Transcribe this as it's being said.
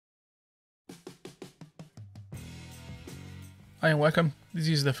Hi and welcome. This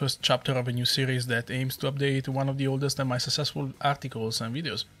is the first chapter of a new series that aims to update one of the oldest and most successful articles and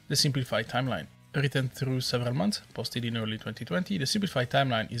videos, the Simplified Timeline. Written through several months, posted in early 2020, the Simplified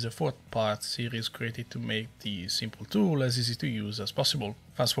Timeline is a 4-part series created to make the simple tool as easy to use as possible.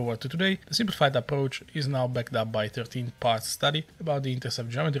 Fast forward to today, the simplified approach is now backed up by a 13-part study about the intercept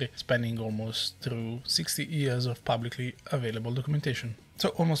geometry, spanning almost through 60 years of publicly available documentation. So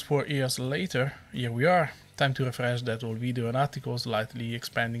almost 4 years later, here we are. Time to refresh that old video and articles, slightly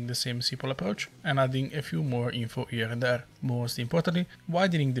expanding the same simple approach and adding a few more info here and there. Most importantly,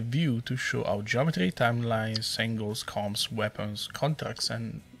 widening the view to show how geometry, timelines, angles, comps, weapons, contracts,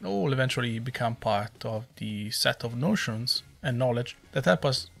 and all eventually become part of the set of notions and knowledge that help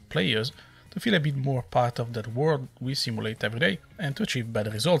us players to feel a bit more part of that world we simulate every day and to achieve better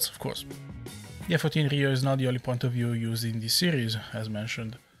results, of course. The effort in Rio is not the only point of view used in this series, as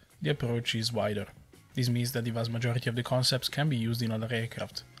mentioned. The approach is wider. This means that the vast majority of the concepts can be used in other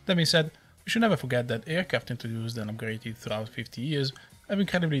aircraft. That being said, we should never forget that aircraft introduced and upgraded throughout 50 years have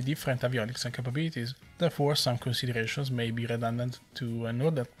incredibly different avionics and capabilities. Therefore, some considerations may be redundant to an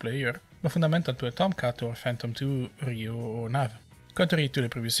older player, but fundamental to a Tomcat or Phantom II, Rio or Nav. Contrary to the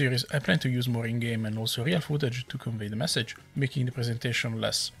previous series, I plan to use more in-game and also real footage to convey the message, making the presentation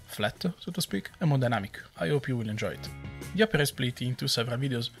less flat, so to speak, and more dynamic. I hope you will enjoy it. The upper is split into several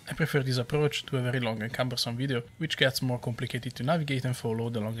videos. I prefer this approach to a very long and cumbersome video, which gets more complicated to navigate and follow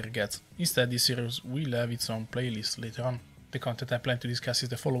the longer it gets. Instead, this series will have its own playlist later on. The content I plan to discuss is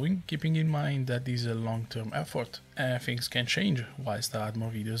the following, keeping in mind that this is a long-term effort, and things can change whilst I add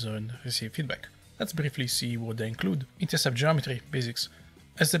more videos and receive feedback. Let's briefly see what they include. Intercept geometry, basics.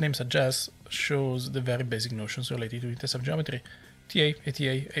 As the name suggests, shows the very basic notions related to intercept geometry. TA,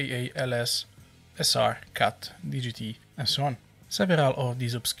 ATA, AA, LS, SR, CAT, DGT, and so on. Several of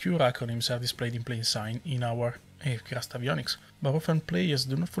these obscure acronyms are displayed in plain sight in our aircraft avionics, but often players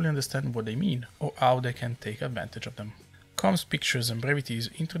do not fully understand what they mean or how they can take advantage of them. Comms, pictures, and brevities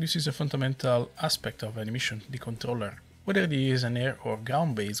introduces a fundamental aspect of any mission, the controller. Whether it is an air or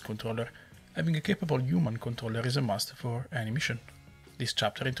ground-based controller, having a capable human controller is a must for any mission. This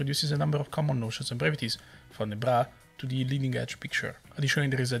chapter introduces a number of common notions and brevities, from the bra to the leading edge picture. Additionally,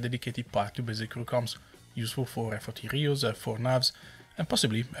 there is a dedicated part to basic crew comms, useful for F-40 Rios, F-4 Navs, and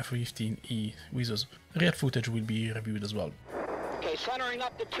possibly F-15E Weezers. Real footage will be reviewed as well. Okay, centering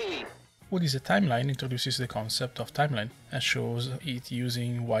up the T. What is a timeline introduces the concept of timeline and shows it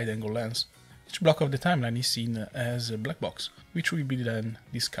using wide-angle lens. Each block of the timeline is seen as a black box, which will be then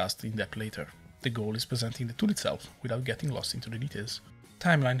discussed in depth later. The goal is presenting the tool itself without getting lost into the details.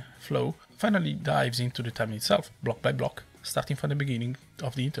 Timeline flow finally dives into the timeline itself, block by block, starting from the beginning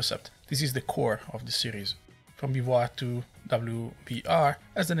of the intercept. This is the core of the series. From BVR to WBR,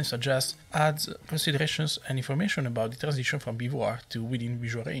 as the name suggests, adds considerations and information about the transition from BVR to within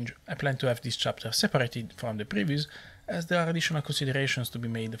visual range. I plan to have this chapter separated from the previous, as there are additional considerations to be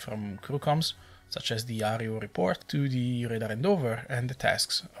made from crew comms, such as the REO report to the radar handover and the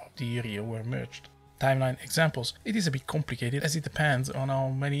tasks of the REO were merged. Timeline examples. It is a bit complicated as it depends on how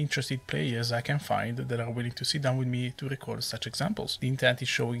many interested players I can find that are willing to sit down with me to record such examples. The intent is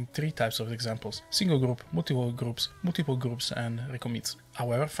showing 3 types of examples: single group, multiple groups, and recommits.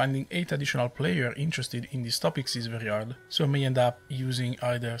 However, finding 8 additional players interested in these topics is very hard, so I may end up using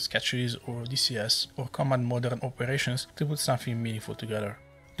either sketches or DCS or command modern operations to put something meaningful together.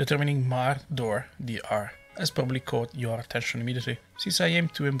 Determining MAR, DOR, DR has probably caught your attention immediately. Since I aim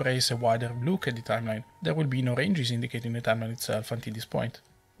to embrace a wider look at the timeline, there will be no ranges indicating the timeline itself until this point.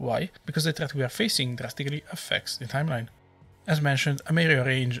 Why? Because the threat we are facing drastically affects the timeline. As mentioned, I may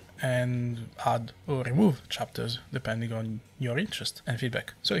rearrange and add or remove chapters depending on your interest and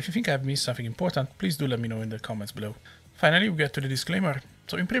feedback. So if you think I've missed something important, please do let me know in the comments below. Finally, we get to the disclaimer.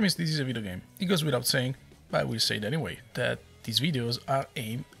 So in premise, this is a video game. It goes without saying, but I will say it anyway, that these videos are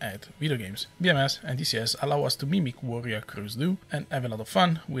aimed at video games. BMS and DCS allow us to mimic what real crews do and have a lot of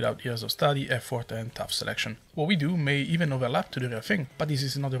fun without years of study, effort, and tough selection. What we do may even overlap to the real thing, but this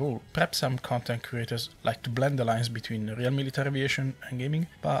is not the rule. Perhaps some content creators like to blend the lines between real military aviation and gaming,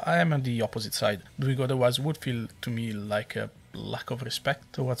 but I am on the opposite side. Doing otherwise would feel to me like a lack of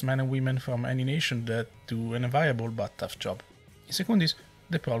respect towards men and women from any nation that do an enviable but tough job. In secundis,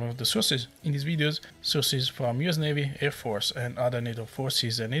 the problem of the sources. In these videos, sources from US Navy, Air Force, and other NATO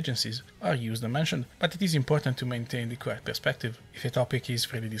forces and agencies are used and mentioned, but it is important to maintain the correct perspective. If a topic is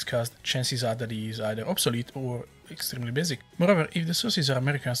freely discussed, chances are that it is either obsolete or extremely basic. Moreover, if the sources are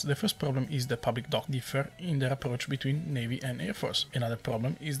Americans, the first problem is that public docs differ in their approach between Navy and Air Force. Another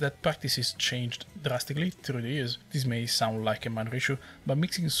problem is that practices changed drastically through the years. This may sound like a minor issue, but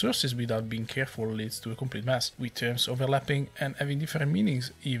mixing sources without being careful leads to a complete mess, with terms overlapping and having different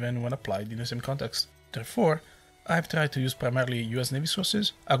meanings even when applied in the same context. Therefore, I've tried to use primarily US Navy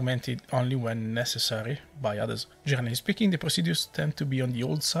sources, augmented only when necessary by others. Generally speaking, the procedures tend to be on the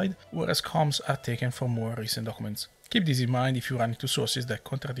old side, whereas comms are taken from more recent documents. Keep this in mind if you run into sources that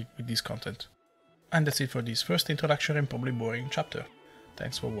contradict with this content. And that's it for this first introductory and probably boring chapter.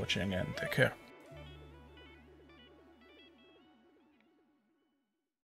 Thanks for watching and take care.